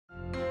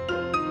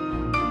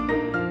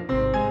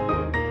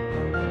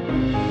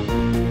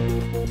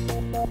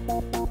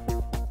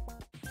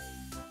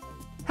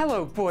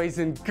Hello, boys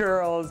and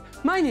girls.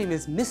 My name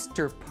is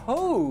Mr.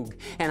 Pogue,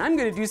 and I'm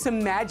going to do some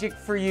magic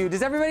for you.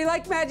 Does everybody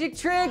like magic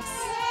tricks?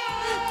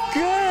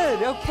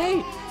 Good.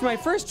 Okay. For my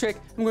first trick,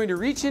 I'm going to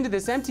reach into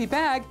this empty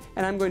bag,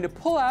 and I'm going to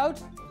pull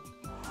out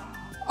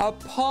a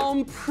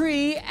Palm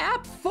Pre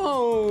app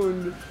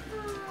phone.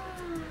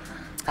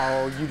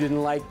 Oh, you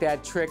didn't like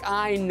that trick.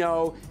 I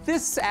know.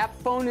 This app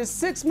phone is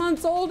 6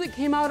 months old. It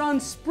came out on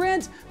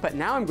Sprint, but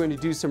now I'm going to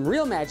do some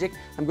real magic.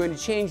 I'm going to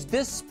change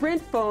this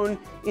Sprint phone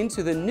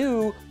into the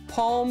new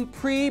Palm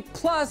Pre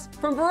Plus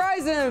from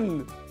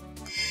Verizon.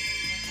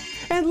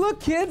 And look,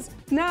 kids,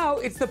 now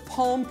it's the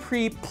Palm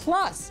Pre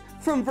Plus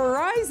from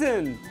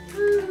Verizon.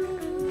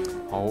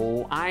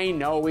 Oh, I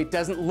know it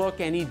doesn't look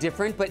any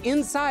different, but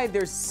inside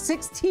there's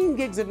 16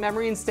 gigs of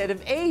memory instead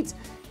of 8.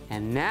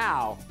 And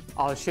now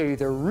I'll show you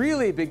the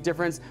really big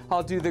difference.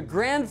 I'll do the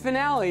grand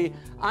finale.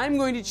 I'm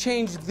going to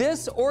change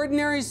this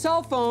ordinary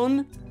cell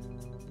phone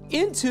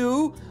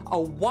into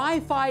a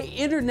Wi-Fi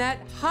internet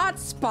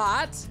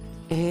hotspot.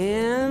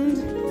 And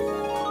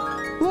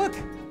look,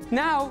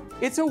 now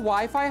it's a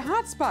Wi-Fi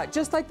hotspot,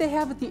 just like they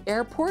have at the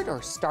airport or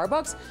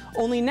Starbucks,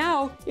 only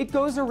now it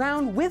goes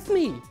around with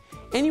me.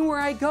 Anywhere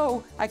I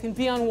go, I can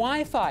be on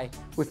Wi-Fi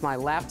with my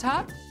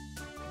laptop.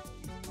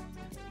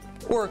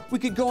 Or we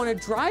could go on a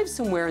drive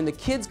somewhere and the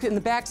kids in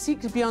the back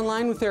seat could be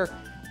online with their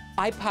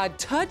iPod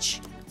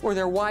Touch or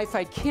their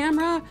Wi-Fi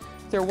camera,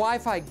 their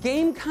Wi-Fi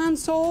game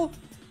console.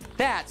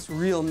 That's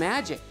real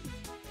magic.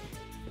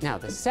 Now,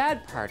 the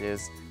sad part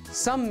is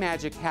some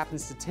magic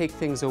happens to take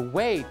things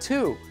away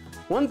too.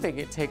 One thing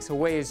it takes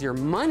away is your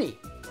money.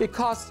 It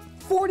costs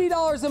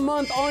 $40 a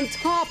month on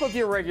top of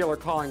your regular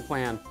calling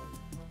plan.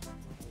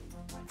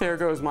 There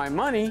goes my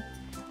money.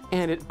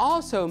 And it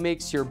also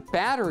makes your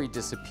battery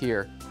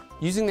disappear.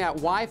 Using that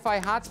Wi-Fi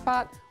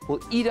hotspot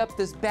will eat up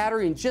this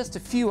battery in just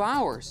a few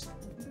hours.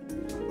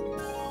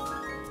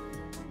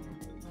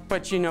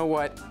 But you know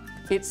what?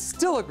 It's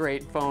still a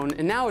great phone,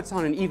 and now it's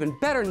on an even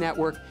better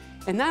network.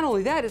 And not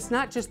only that, it's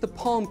not just the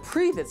Palm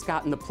Pre that's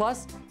gotten the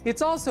plus,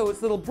 it's also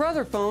its little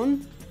brother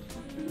phone,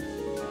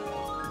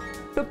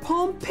 the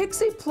Palm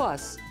Pixie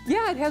Plus.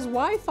 Yeah, it has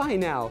Wi-Fi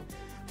now.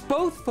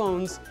 Both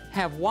phones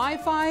have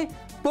Wi-Fi,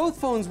 both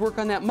phones work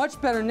on that much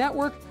better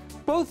network,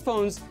 both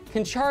phones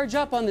can charge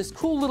up on this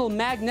cool little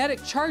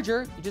magnetic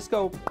charger. You just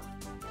go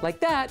like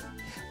that.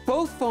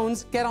 Both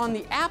phones get on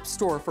the App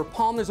Store for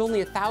Palm. There's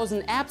only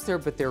 1,000 apps there,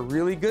 but they're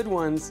really good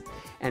ones.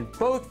 And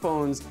both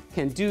phones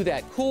can do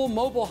that cool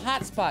mobile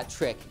hotspot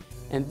trick.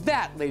 And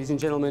that, ladies and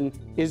gentlemen,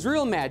 is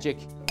real magic.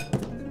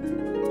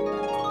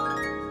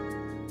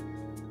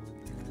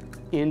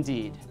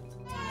 Indeed.